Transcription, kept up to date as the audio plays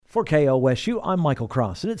For KOSU, I'm Michael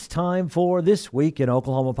Cross, and it's time for This Week in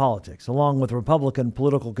Oklahoma Politics, along with Republican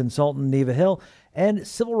political consultant Neva Hill and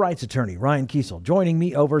civil rights attorney Ryan Kiesel, joining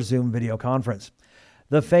me over Zoom video conference.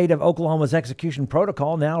 The fate of Oklahoma's execution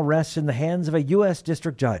protocol now rests in the hands of a U.S.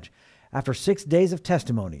 district judge. After 6 days of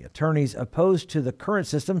testimony, attorneys opposed to the current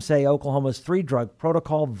system say Oklahoma's 3-drug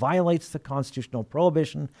protocol violates the constitutional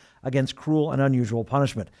prohibition against cruel and unusual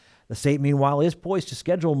punishment. The state, meanwhile, is poised to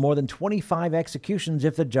schedule more than 25 executions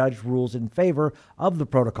if the judge rules in favor of the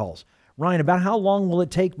protocols. Ryan, about how long will it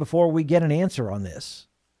take before we get an answer on this?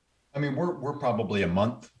 I mean, we're probably a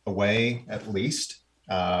month away at least.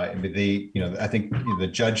 I think the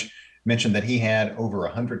judge mentioned that he had over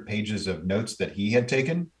 100 pages of notes that he had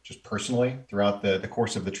taken just personally throughout the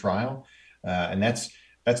course of the trial, and that's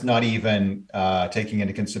not even taking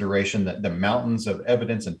into consideration the mountains of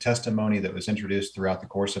evidence and testimony that was introduced throughout the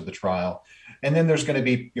course of the trial. And then there's going to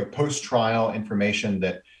be post-trial information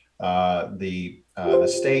that the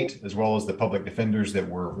state, as well as the public defenders that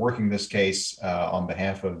were working this case on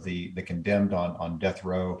behalf of the condemned on death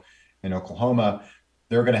row in Oklahoma,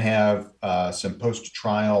 they're going to have some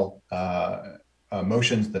post-trial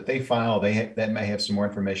motions that they file. That may have some more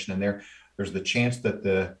information in there. There's the chance that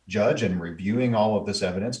the judge, in reviewing all of this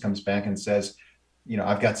evidence, comes back and says,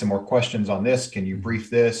 I've got some more questions on this. Can you brief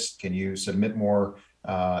this? Can you submit more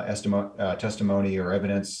testimony or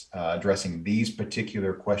evidence addressing these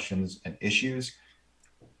particular questions and issues?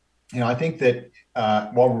 I think that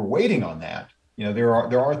while we're waiting on that, there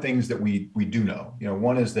are things that we do know.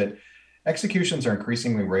 One is that executions are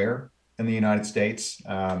increasingly rare in the United States.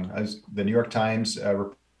 As the New York Times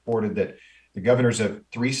reported that the governors of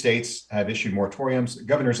 3 states have issued moratoriums.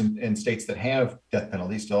 Governors in states that have death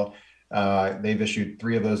penalties still, 3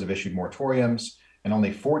 of those have issued moratoriums, and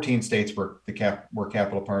only 14 states where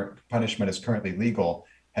capital punishment is currently legal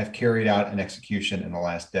have carried out an execution in the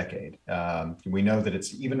last decade. We know that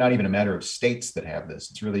it's not even a matter of states that have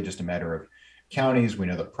this. It's really just a matter of counties. We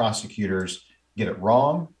know that prosecutors get it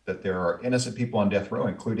wrong, that there are innocent people on death row,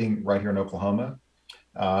 including right here in Oklahoma,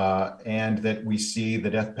 and that we see the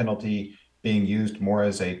death penalty being used more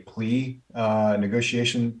as a plea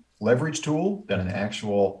negotiation leverage tool than an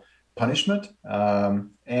actual punishment. I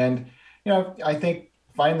think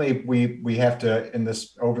finally we have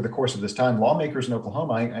to, over the course of this time, lawmakers in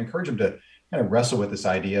Oklahoma, I encourage them to kind of wrestle with this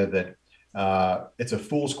idea that it's a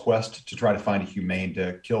fool's quest to try to find a humane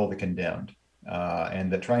to kill the condemned,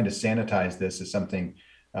 and that trying to sanitize this is something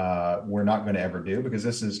we're not going to ever do, because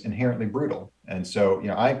this is inherently brutal. And so,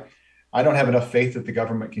 I don't have enough faith that the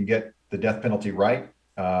government can get the death penalty right.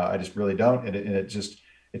 I just really don't.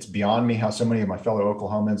 It's beyond me how so many of my fellow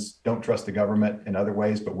Oklahomans don't trust the government in other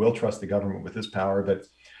ways, but will trust the government with this power. But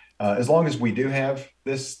as long as we do have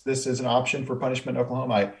this as an option for punishment in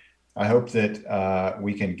Oklahoma, I hope that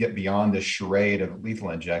we can get beyond this charade of lethal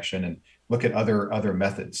injection and look at other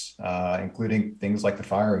methods, including things like the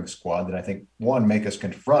firing squad that I think, one, make us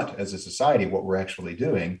confront as a society what we're actually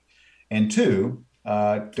doing, and 2,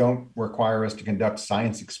 don't require us to conduct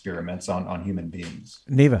science experiments on human beings.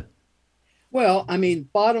 Neva. Well, I mean,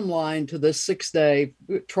 bottom line to this 6-day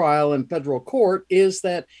trial in federal court is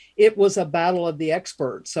that it was a battle of the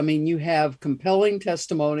experts. I mean, you have compelling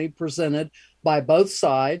testimony presented by both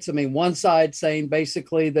sides. I mean, one side saying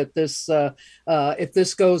basically that this, if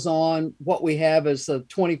this goes on, what we have is the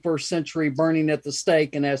 21st century burning at the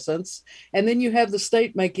stake, in essence. And then you have the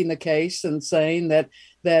state making the case and saying that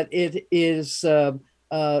it is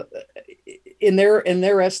in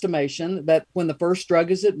their estimation, that when the first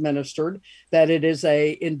drug is administered, that it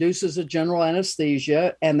induces a general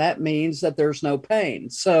anesthesia, and that means that there's no pain.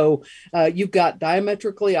 So you've got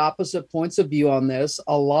diametrically opposite points of view on this,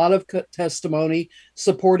 a lot of testimony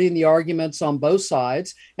supporting the arguments on both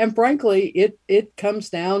sides. And frankly, it comes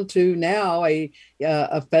down to now a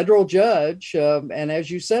federal judge, and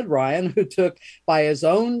as you said, Ryan, who took, by his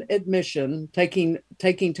own admission, taking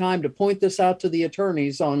time to point this out to the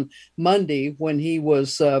attorneys on Monday when he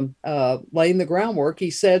was laying the groundwork.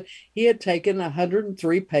 He said he had taken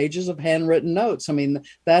 103 pages of handwritten notes. I mean,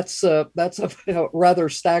 that's a rather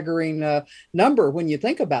staggering number when you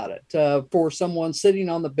think about it, for someone sitting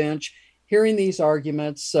on the bench, hearing these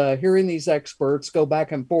arguments, hearing these experts go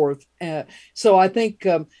back and forth. So I think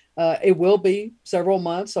it will be several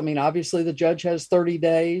months. I mean, obviously the judge has 30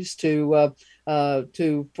 days to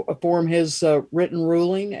form his written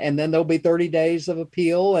ruling, and then there'll be 30 days of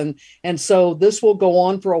appeal, and so this will go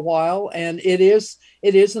on for a while. And it is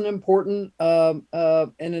an important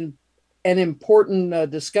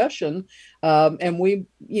important discussion, and we,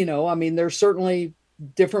 I mean, there's certainly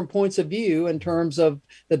different points of view in terms of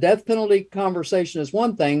the death penalty conversation is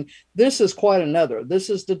one thing. This is quite another. This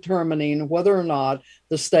is determining whether or not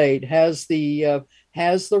the state has the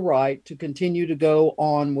right to continue to go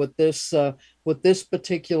on with this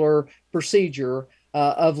particular procedure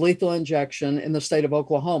of lethal injection in the state of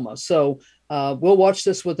Oklahoma. So we'll watch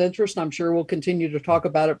this with interest. I'm sure we'll continue to talk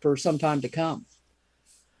about it for some time to come.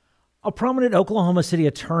 A prominent Oklahoma City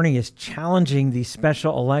attorney is challenging the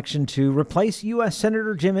special election to replace U.S.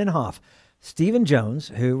 Senator Jim Inhofe. Stephen Jones,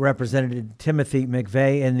 who represented Timothy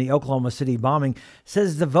McVeigh in the Oklahoma City bombing,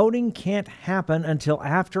 says the voting can't happen until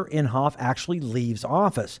after Inhofe actually leaves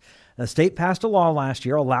office. The state passed a law last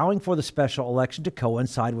year allowing for the special election to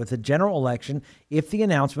coincide with the general election if the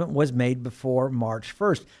announcement was made before March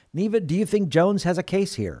 1st. Neva, do you think Jones has a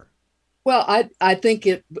case here? Well, I think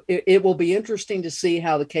it will be interesting to see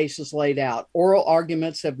how the case is laid out. Oral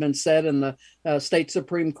arguments have been set in the state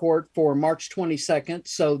Supreme Court for March 22nd.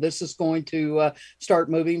 So this is going to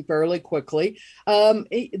start moving fairly quickly.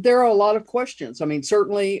 There are a lot of questions.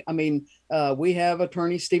 Certainly, we have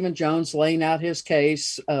attorney Stephen Jones laying out his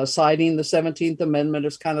case, citing the 17th Amendment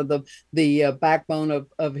as kind of the backbone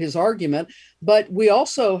of his argument. But we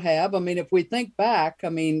also have, if we think back,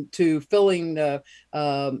 to filling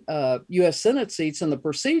U.S. Senate seats in the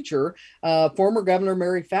procedure, former Governor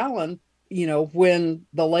Mary Fallin, when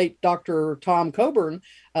the late Dr. Tom Coburn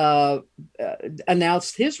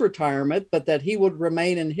announced his retirement, but that he would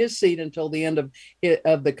remain in his seat until the end of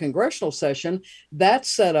the congressional session,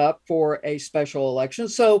 that's set up for a special election.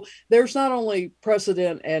 So there's not only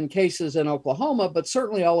precedent and cases in Oklahoma, but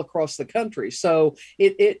certainly all across the country. So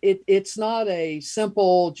it's not a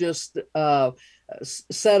simple just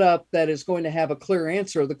setup that is going to have a clear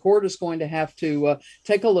answer. The court is going to have to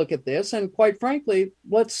take a look at this. And quite frankly,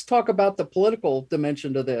 let's talk about the political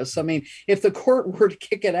dimension to this. If the court were to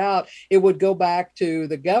kick it out, it would go back to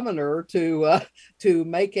the governor to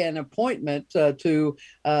make an appointment to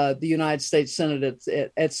the United States Senate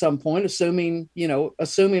at some point, assuming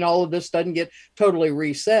all of this doesn't get totally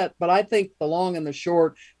reset. But I think the long and the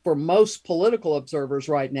short for most political observers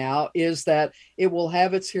right now is that it will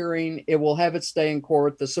have its hearing, it will have its day in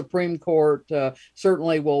court. The Supreme Court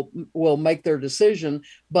certainly will make their decision,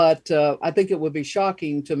 but I think it would be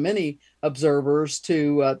shocking to many observers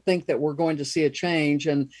to think that we're going to see a change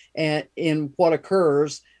and in what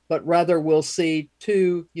occurs, but rather we'll see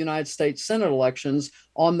 2 United States Senate elections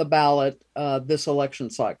on the ballot this election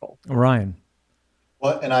cycle. Ryan.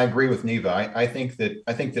 Well, and I agree with Neva. I think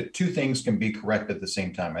that 2 things can be correct at the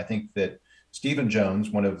same time. I think that Stephen Jones,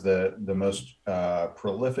 one of the most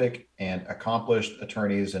prolific and accomplished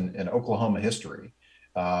attorneys in Oklahoma history,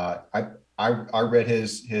 I read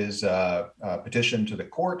his petition to the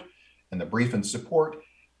court and the brief in support,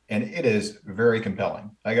 and it is very compelling.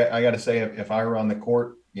 I got to say, if I were on the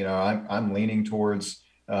court, I'm leaning towards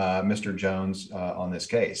Mr. Jones on this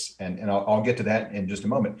case, and I'll get to that in just a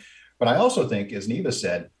moment. But I also think, as Neva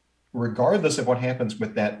said, regardless of what happens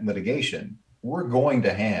with that litigation, we're going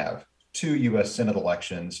to have 2 U.S. Senate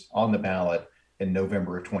elections on the ballot in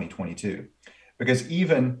November of 2022. Because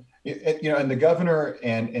even, and the governor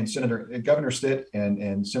and Governor Stitt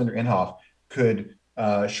and Senator Inhofe could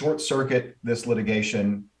short circuit this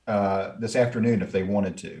litigation this afternoon if they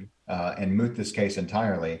wanted to and moot this case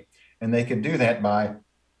entirely. And they could do that by,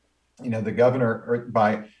 the governor or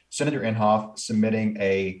by Senator Inhofe submitting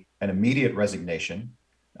an immediate resignation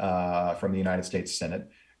from the United States Senate,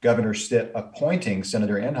 Governor Stitt appointing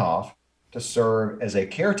Senator Inhofe to serve as a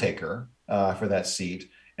caretaker for that seat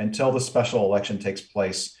until the special election takes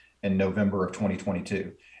place in November of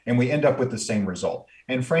 2022. And we end up with the same result.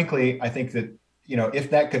 And frankly, I think that,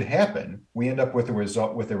 if that could happen, we end up with a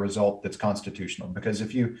result that's constitutional. Because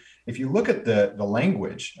if you look at the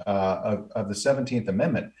language of the 17th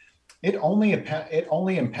Amendment, it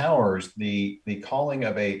only empowers the calling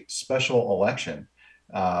of a special election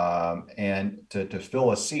and to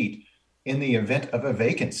fill a seat in the event of a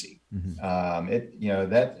vacancy. Mm-hmm.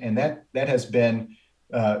 That has been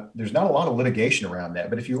there's not a lot of litigation around that.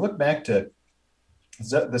 But if you look back to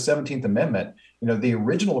the 17th Amendment, the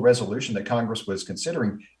original resolution that Congress was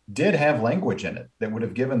considering did have language in it that would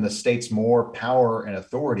have given the states more power and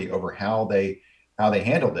authority over how they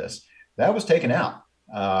handle this. That was taken out.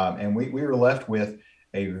 And we were left with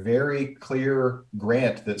a very clear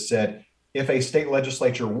grant that said if a state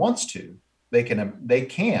legislature wants to, they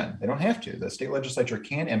don't have to. The state legislature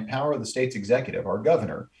can empower the state's executive, our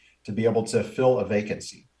governor, to be able to fill a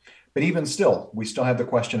vacancy. But even still, we still have the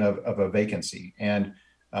question of a vacancy. And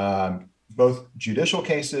both judicial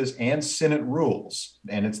cases and Senate rules,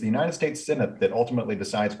 and it's the United States Senate that ultimately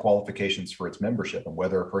decides qualifications for its membership and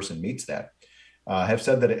whether a person meets that. have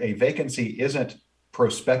said that a vacancy isn't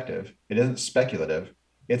prospective, it isn't speculative.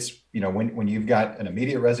 It's, when you've got an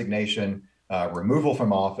immediate resignation, removal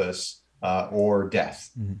from office, or death.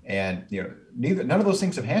 Mm-hmm. And none of those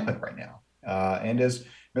things have happened right now. And as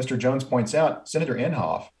Mr. Jones points out, Senator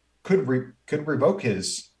Inhofe could revoke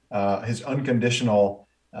his unconditional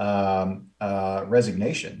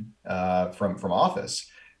resignation from office.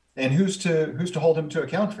 And who's to hold him to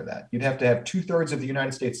account for that? You'd have to have 2/3 of the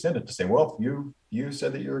United States Senate to say, well, you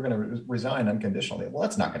said that you were going to resign unconditionally. Well,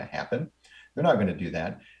 that's not going to happen. They're not going to do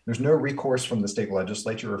that. There's no recourse from the state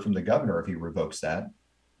legislature or from the governor if he revokes that.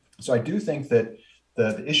 So I do think that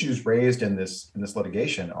the issues raised in this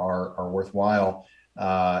litigation are worthwhile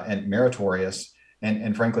and meritorious.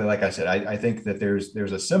 And frankly, like I said, I think that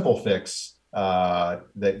there's a simple fix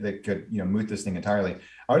that could moot this thing entirely.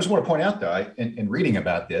 I just want to point out, though, in reading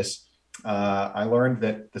about this, I learned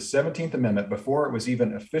that the 17th Amendment, before it was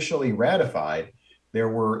even officially ratified, there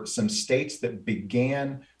were some states that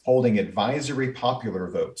began holding advisory popular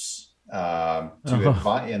votes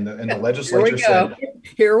advise, and the legislature said,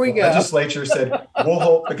 "Here we go." Legislature said, "We'll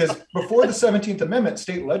hold," because before the 17th Amendment,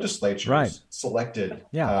 state legislatures selected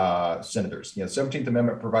senators. 17th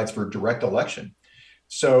Amendment provides for direct election.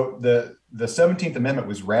 So the 17th Amendment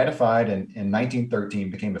was ratified in 1913,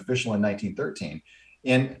 became official in 1913.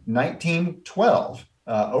 In 1912,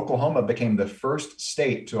 Oklahoma became the first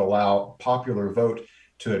state to allow popular vote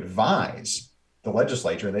to advise the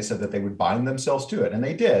legislature. They said that they would bind themselves to it, and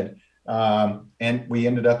they did. And we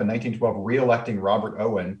ended up in 1912 re-electing Robert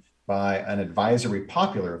Owen by an advisory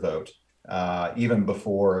popular vote, even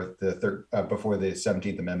before the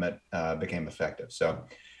 17th Amendment became effective. So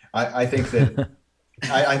I think that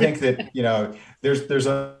I think that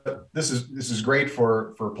this is great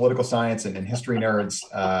for political science and history nerds.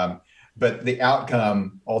 But the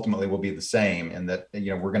outcome ultimately will be the same, and that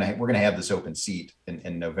we're gonna have this open seat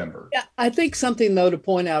in November. Yeah, I think something though to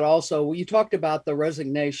point out also, you talked about the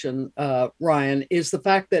resignation, Ryan, is the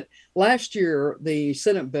fact that last year the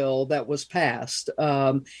Senate bill that was passed,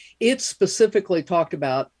 it specifically talked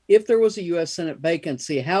about if there was a U.S. Senate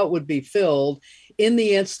vacancy, how it would be filled in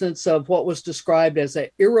the instance of what was described as an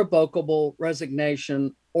irrevocable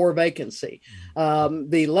resignation or vacancy.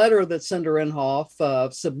 The letter that Senator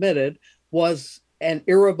Inhofe submitted was an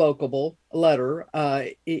irrevocable letter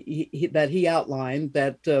that he outlined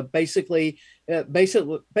that basically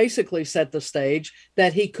set the stage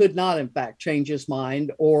that he could not, in fact, change his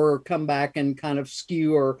mind or come back and kind of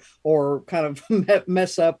skew or kind of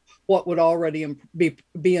mess up what would already be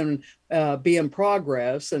in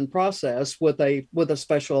progress and process with a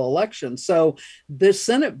special election. So this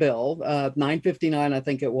Senate bill, 959, I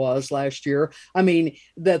think it was last year. I mean,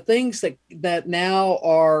 the things that now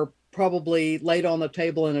are probably laid on the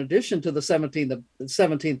table in addition to the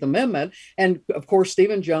 17th Amendment. And of course,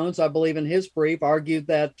 Stephen Jones, I believe in his brief, argued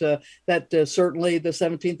that certainly the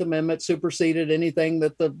 17th Amendment superseded anything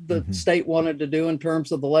that the state wanted to do in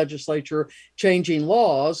terms of the legislature changing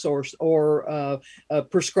laws or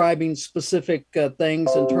prescribing specific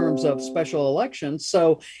things in terms of special elections.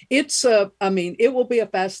 So it's, it will be a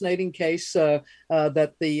fascinating case that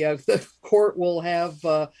the court will have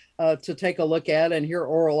to take a look at and hear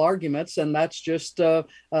oral arguments, and that's just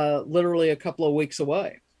literally a couple of weeks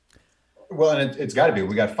away. Well, and it's got to be.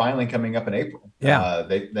 We got filing coming up in April. Yeah,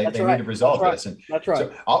 they need to resolve this, and that's right.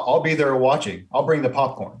 So I'll be there watching. I'll bring the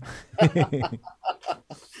popcorn.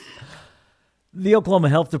 The Oklahoma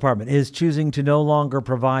Health Department is choosing to no longer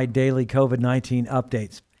provide daily COVID-19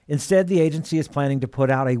 updates. Instead, the agency is planning to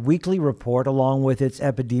put out a weekly report along with its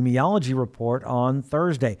epidemiology report on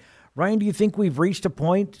Thursday. Ryan, do you think we've reached a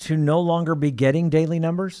point to no longer be getting daily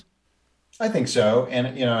numbers? I think so, and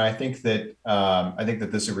I think that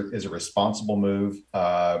this is a responsible move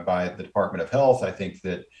by the Department of Health. I think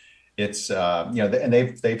that it's and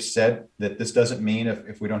they've said that this doesn't mean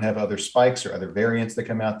if we don't have other spikes or other variants that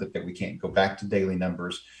come out that we can't go back to daily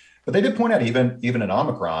numbers. But they did point out even in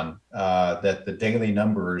Omicron that the daily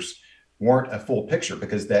numbers weren't a full picture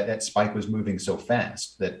because that spike was moving so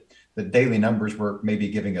fast that the daily numbers were maybe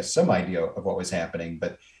giving us some idea of what was happening,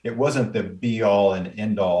 but it wasn't the be all and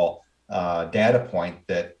end all data point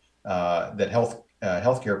that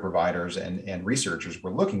healthcare providers and researchers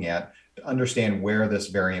were looking at to understand where this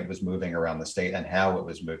variant was moving around the state and how it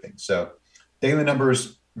was moving. So daily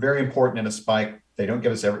numbers, very important in a spike. They don't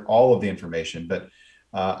give us all of the information, but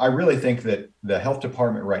I really think that the health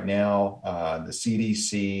department right now, the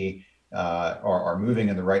CDC are moving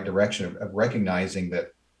in the right direction of recognizing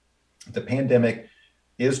that the pandemic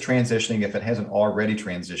is transitioning, if it hasn't already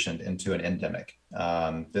transitioned, into an endemic.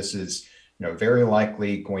 This is, very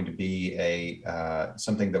likely going to be a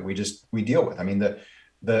something that we deal with. I mean, the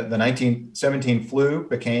 1917 flu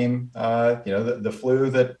became the flu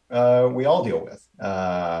that we all deal with,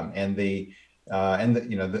 and the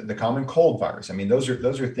common cold virus. I mean, those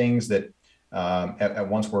are things that at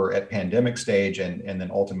once were at pandemic stage and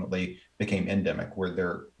then ultimately became endemic,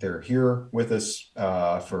 where they're here with us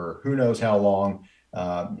for who knows how long.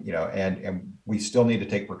 And we still need to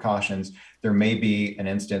take precautions. There may be an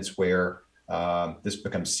instance where this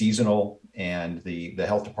becomes seasonal, and the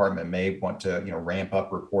health department may want to ramp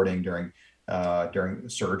up reporting during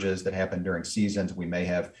surges that happen during seasons. We may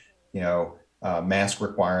have mask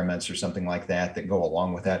requirements or something like that go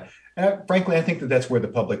along with that. And frankly, I think that's where the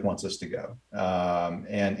public wants us to go.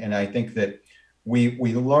 And I think that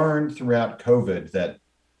we learned throughout COVID that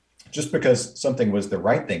just because something was the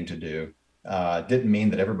right thing to do didn't mean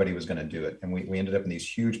that everybody was going to do it. And we ended up in these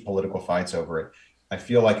huge political fights over it. I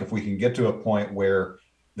feel like if we can get to a point where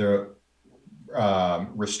the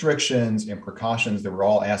restrictions and precautions that we're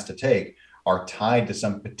all asked to take are tied to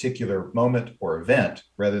some particular moment or event,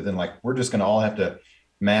 rather than like we're just going to all have to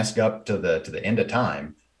mask up to the end of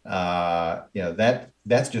time,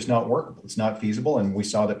 that's just not workable. It's not feasible, and we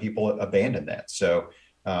saw that people abandon that. So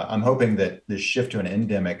I'm hoping that this shift to an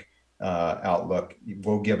endemic outlook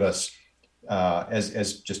will give us,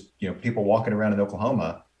 as just people walking around in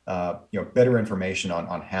Oklahoma, better information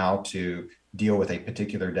on how to deal with a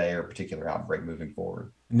particular day or particular outbreak moving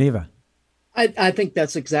forward. Neva. I think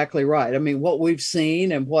that's exactly right. I mean, what we've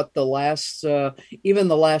seen and what even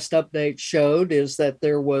the last update showed is that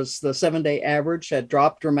there was the 7-day average had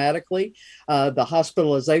dropped dramatically. The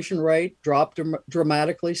hospitalization rate dropped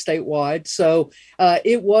dramatically statewide. So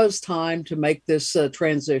it was time to make this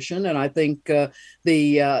transition. And I think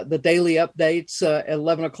the daily updates at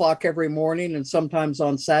 11 o'clock every morning and sometimes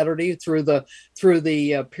on Saturday through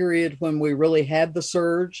the period when we really had the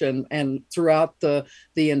surge and throughout the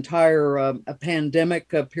entire a pandemic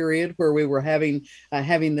period where we were having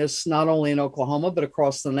this not only in Oklahoma but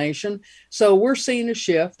across the nation. So we're seeing a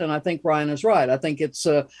shift, and I think Ryan is right. I think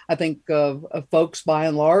folks by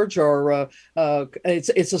and large are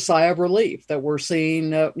it's a sigh of relief that we're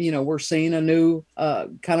seeing a new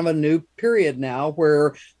kind of a new period now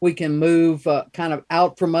where we can move kind of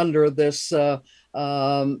out from under this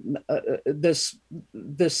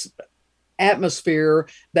atmosphere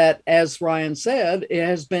that, as Ryan said, it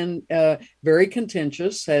has been very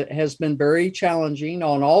contentious, has been very challenging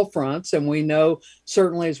on all fronts. And we know,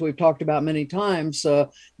 certainly, as we've talked about many times,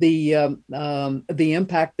 the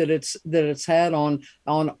impact that it's had on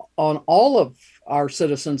all of our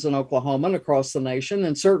citizens in Oklahoma and across the nation,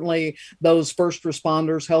 and certainly those first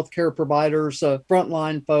responders, healthcare providers,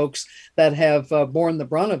 frontline folks that have borne the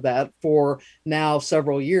brunt of that for now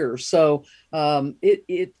several years. So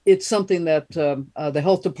it's something that the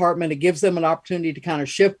health department, it gives them an opportunity to kind of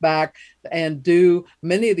shift back and do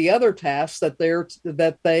many of the other tasks that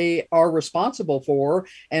they are responsible for,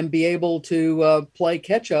 and be able to play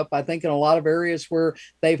catch up. I think in a lot of areas where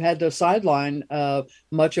they've had to sideline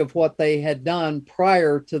much of what they had done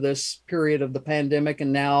prior to this period of the pandemic,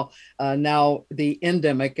 and now the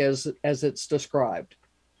endemic as it's described.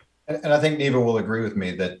 And I think Neva will agree with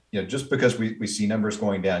me that just because we see numbers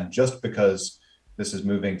going down, just because this is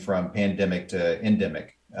moving from pandemic to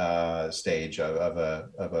endemic stage of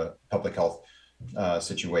a public health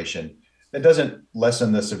situation, that doesn't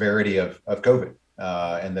lessen the severity of COVID,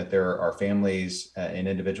 and that there are families and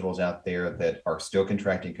individuals out there that are still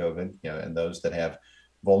contracting COVID, and those that have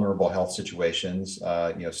vulnerable health situations,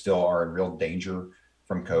 still are in real danger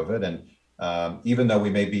from COVID. And even though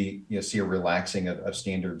we may see a relaxing of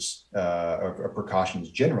standards of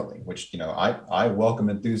precautions generally, which I welcome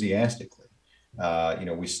enthusiastically,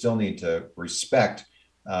 we still need to respect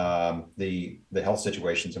the health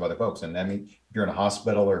situations of other folks. And I mean, if you're in a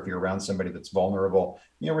hospital or if you're around somebody that's vulnerable,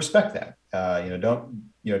 respect that.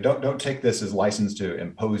 Don't take this as license to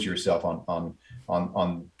impose yourself on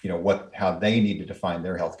how they need to define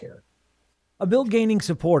their healthcare. A bill gaining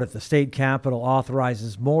support at the state capitol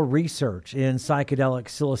authorizes more research in psychedelic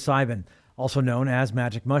psilocybin, also known as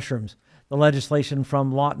magic mushrooms. The legislation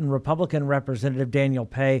from Lawton Republican Representative Daniel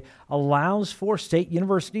Paye allows for state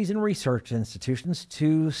universities and research institutions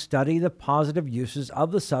to study the positive uses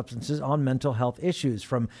of the substances on mental health issues,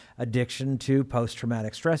 from addiction to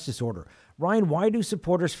post-traumatic stress disorder. Ryan, why do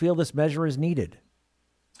supporters feel this measure is needed?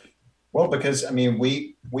 Well, because,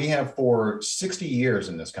 we have for 60 years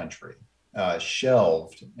in this country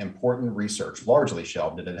shelved important research, largely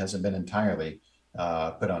shelved, and it hasn't been entirely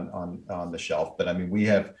put on the shelf. But we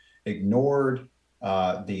have ignored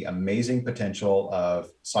the amazing potential of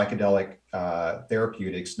psychedelic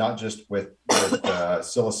therapeutics, not just with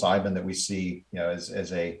psilocybin that we see,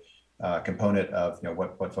 as a component of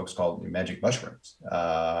what folks call magic mushrooms,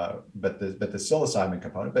 but the psilocybin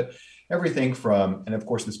component, but everything from, and of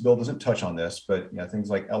course this bill doesn't touch on this, but things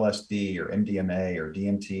like LSD or MDMA or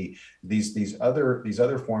DMT, these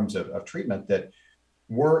other forms of treatment that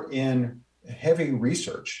were in heavy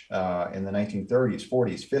research in the 1930s,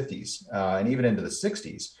 40s, 50s, and even into the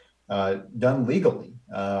 60s, done legally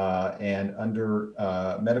and under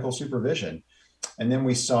medical supervision. And then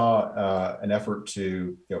we saw an effort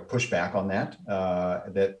to push back on that,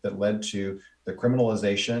 that led to the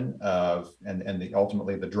criminalization of and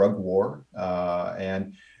ultimately the drug war.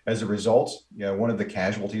 And as a result, one of the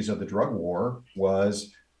casualties of the drug war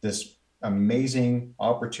was this amazing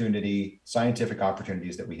scientific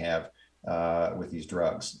opportunities that we have with these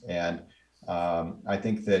drugs. And I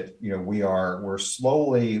think that we're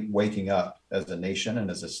slowly waking up as a nation and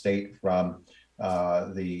as a state from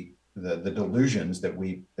the delusions that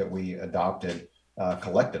we adopted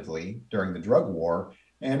collectively during the drug war,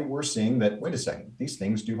 and we're seeing that, wait a second, these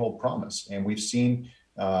things do hold promise. And we've seen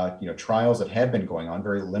trials that have been going on,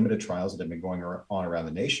 very limited trials that have been going on around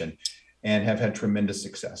the nation, and have had tremendous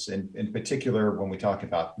success. And in particular, when we talk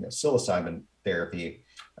about psilocybin therapy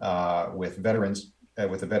with veterans,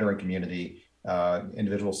 with the veteran community,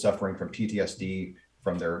 individuals suffering from PTSD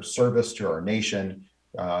from their service to our nation,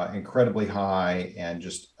 incredibly high and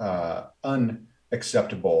just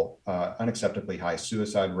unacceptably high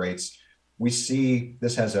suicide rates. We see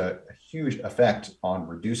this has a huge effect on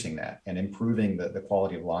reducing that and improving the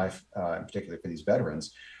quality of life, in particular for these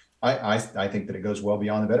veterans. I think that it goes well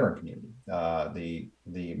beyond the veteran community. The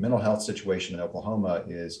mental health situation in Oklahoma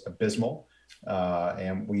is abysmal,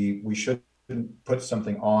 and we shouldn't put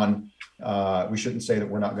something on. We shouldn't say that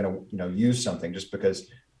we're not going to use something just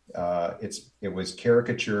because it was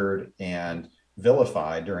caricatured and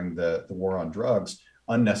vilified during the war on drugs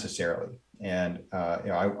unnecessarily. And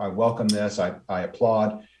I welcome this. I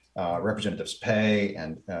applaud Representatives Pei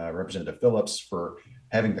and Representative Phillips for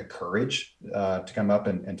having the courage to come up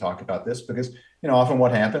and talk about this, because often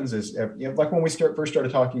what happens is like when we first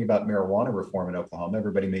started talking about marijuana reform in Oklahoma,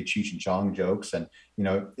 everybody made Cheech and Chong jokes, and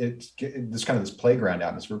it's kind of this playground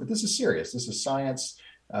atmosphere. But this is serious. This is science.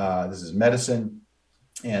 This is medicine.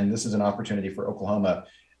 And this is an opportunity for Oklahoma,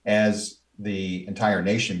 as the entire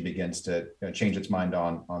nation begins to change its mind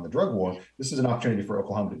on the drug war. This is an opportunity for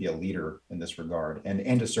Oklahoma to be a leader in this regard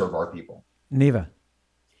and to serve our people. Neva.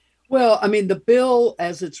 Well, I mean, the bill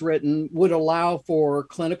as it's written would allow for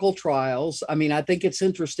clinical trials. I mean, I think it's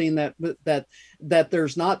interesting that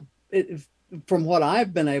there's not, from what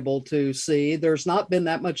I've been able to see, there's not been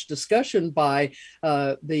that much discussion by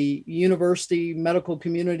the university, medical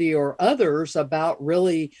community, or others about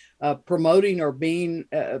really promoting or being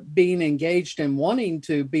engaged in wanting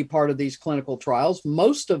to be part of these clinical trials.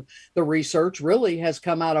 Most of the research really has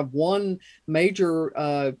come out of one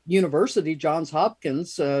major university, Johns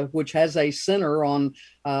Hopkins, which has a center on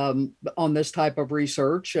this type of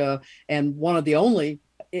research, and one of the only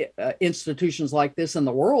institutions like this in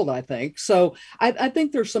the world, I think. So I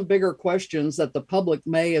think there's some bigger questions that the public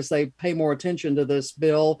may, as they pay more attention to this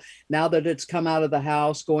bill, now that it's come out of the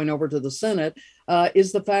House, going over to the Senate,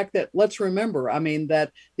 is the fact that, let's remember, I mean,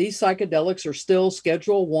 that these psychedelics are still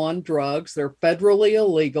Schedule I drugs. They're federally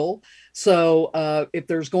illegal. So if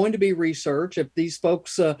there's going to be research, if these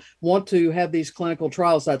folks want to have these clinical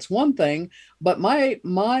trials, that's one thing. But my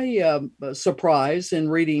surprise in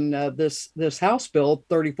reading this House Bill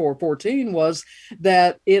 3414 was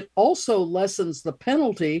that it also lessens the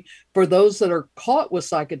penalty for those that are caught with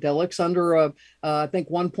psychedelics under I think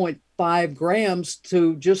 1.5 grams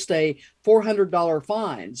to just a $400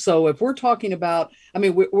 fine. So if we're talking about, I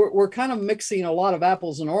mean, we're kind of mixing a lot of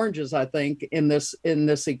apples and oranges, I think, in this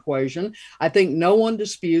equation. I think no one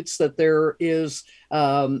disputes that there is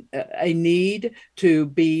a need to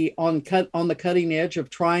be on the cutting edge of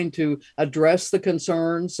trying to address the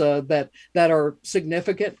concerns that are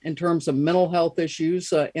significant in terms of mental health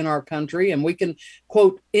issues in our country. And we can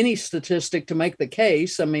quote any statistic to make the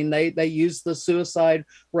case. I mean, they use the suicide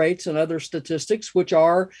rates and other statistics, which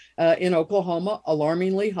are in Oklahoma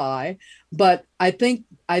alarmingly high. But I think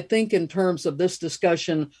in terms of this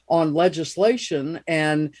discussion on legislation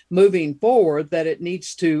and moving forward, that it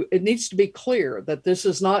needs to be clear that this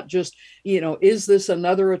is not just, is this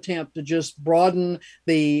another attempt to just broaden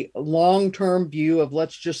the long-term view of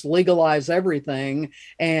let's just legalize everything,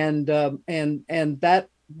 and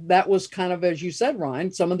that was kind of, as you said,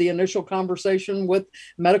 Ryan, some of the initial conversation with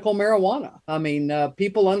medical marijuana. I mean,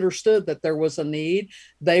 people understood that there was a need.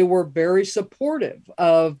 They were very supportive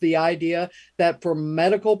of the idea that for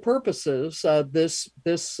medical purposes, this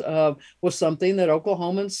was something that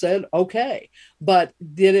Oklahomans said, okay. But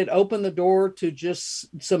did it open the door to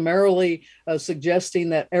just summarily suggesting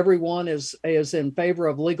that everyone is in favor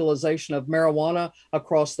of legalization of marijuana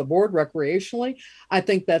across the board recreationally? I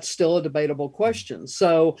think that's still a debatable question.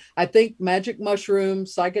 So I think magic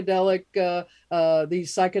mushrooms, these psychedelic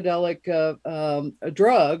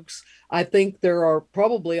drugs, I think there are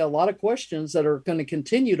probably a lot of questions that are going to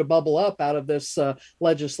continue to bubble up out of this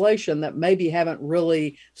legislation that maybe haven't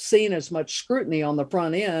really seen as much scrutiny on the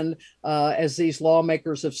front end as these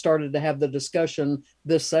lawmakers have started to have the discussion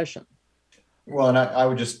this session. Well, and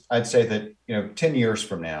I'd say that, 10 years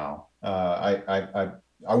from now, I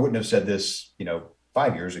wouldn't have said this,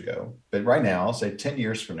 5 years ago, but right now I'll say 10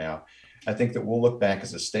 years from now, I think that we'll look back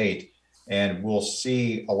as a state and we'll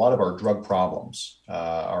see a lot of our drug problems,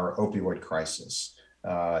 our opioid crisis,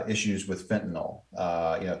 issues with fentanyl,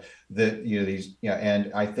 and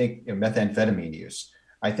I think methamphetamine use.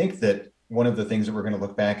 I think that one of the things that we're going to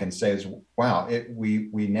look back and say is, wow,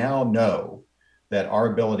 we now know that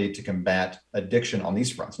our ability to combat addiction on these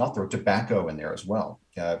fronts, and I'll throw tobacco in there as well.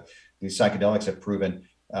 These psychedelics have proven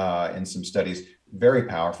in some studies very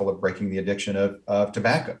powerful at breaking the addiction of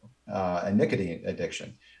tobacco and nicotine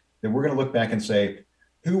addiction. Then we're going to look back and say,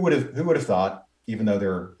 who would have thought, even though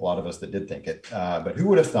there are a lot of us that did think it, but who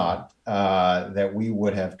would have thought that we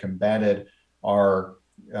would have combated our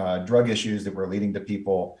drug issues that were leading to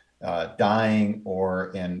people dying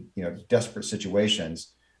or in desperate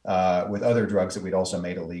situations with other drugs that we'd also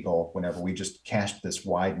made illegal whenever we just cast this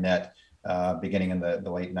wide net beginning in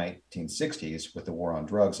the late 1960s with the war on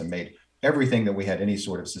drugs and made everything that we had any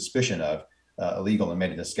sort of suspicion of illegal and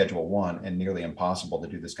made it a Schedule I and nearly impossible to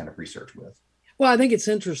do this kind of research with. Well, I think it's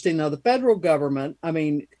interesting, though. The federal government, I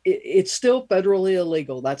mean, it's still federally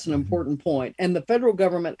illegal. That's an important point. And the federal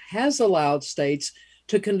government has allowed states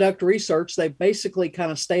to conduct research. They basically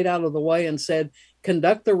kind of stayed out of the way and said,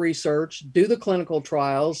 conduct the research, do the clinical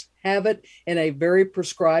trials, have it in a very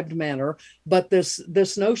prescribed manner. But this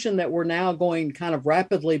notion that we're now going kind of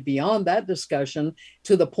rapidly beyond that discussion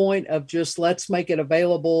to the point of just let's make it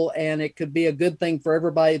available and it could be a good thing for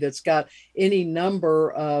everybody that's got any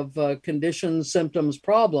number of conditions, symptoms,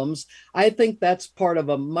 problems. I think that's part of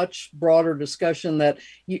a much broader discussion that,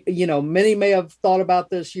 many may have thought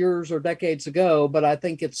about this years or decades ago, but I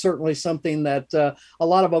think it's certainly something that a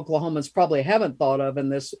lot of Oklahomans probably haven't thought of in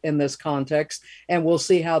this context, and we'll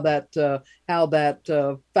see how that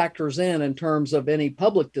factors in terms of any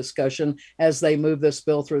public discussion as they move this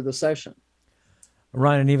bill through the session.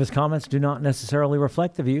 Ryan and Eva's comments do not necessarily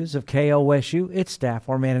reflect the views of KOSU, its staff,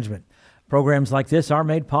 or management. Programs like this are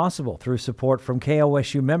made possible through support from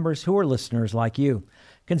KOSU members who are listeners like you.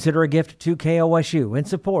 Consider a gift to KOSU in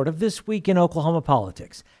support of This Week in Oklahoma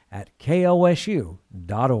Politics at kosu.org.